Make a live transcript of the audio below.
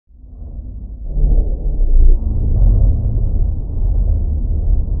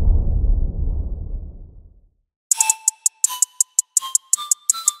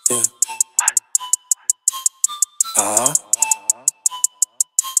I'm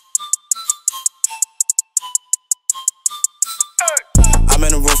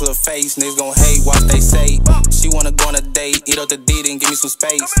in a room full of face, niggas gon' hate, watch they say. She wanna go on a date, eat up the D, then give me some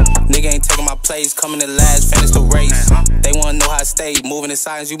space. Nigga ain't taking my place, coming in last, finish the race. They wanna know how I stay, moving in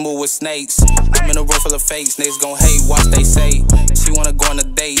signs, you move with snakes. I'm in a room full of face, niggas gon' hate, watch they say. She wanna go on a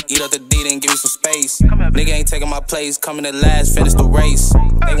date, eat up the D, then give me some space. Nigga ain't taking my place, coming in last, finish the race.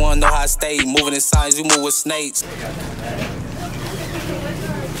 They wanna know how I stay, moving in signs, you move with snakes.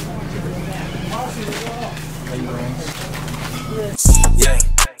 Yeah,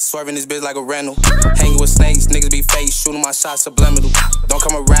 swerving this bitch like a rental. Hanging with snakes, niggas be fake, shooting my shots subliminal. Don't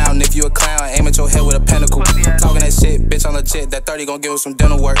come around if you a clown, aim at your head with a pinnacle. Talking that shit, bitch on legit, that 30 gon' give us some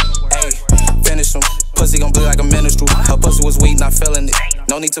dinner work. Ayy, finish him, pussy gon' bleed like a minstrel. Her pussy was weak, not feeling it.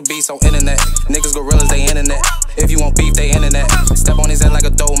 No need to be so internet. Niggas gorillas, they internet. If you want beef, they internet. Step on his head like a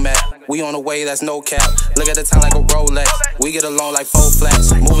dough mat. We on the way, that's no cap. Look at the time like a Rolex. We get along like 4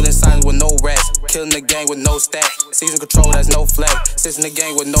 flats. Moving in signs with no rest. Killing the gang with no stack. Season control, that's no flex. Sits in the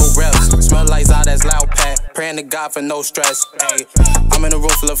gang with no reps. Smell like out, that's loud pack. Praying to God for no stress. Ay, I'm in a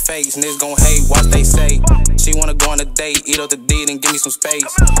room full of fakes. Niggas gon' hate, watch they say. She wanna go on a date, eat up the D, then give me some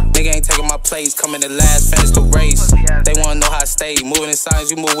space. Nigga ain't taking my place, coming in last, finish the race. They wanna know how I stay. Moving in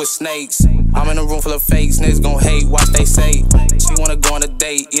signs, you move with snakes. I'm in a room full of fakes. Niggas gon' hate, watch they say. She wanna go on a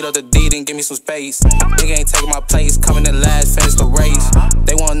date, eat up the D, then give me some space. Nigga ain't taking my place, coming in last, finish the race.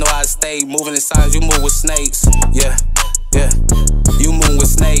 They wanna know how I stay. Moving in signs, you move with snakes. Yeah, yeah. You move with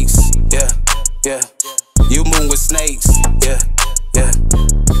snakes. Yeah, yeah. You move with snakes. Yeah, yeah.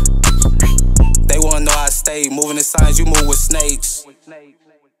 They wanna know how I stay. Moving in signs, you move with snakes.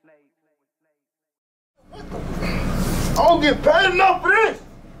 I don't get paid enough for this.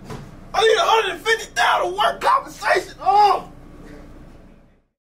 I need $150,000 work compensation.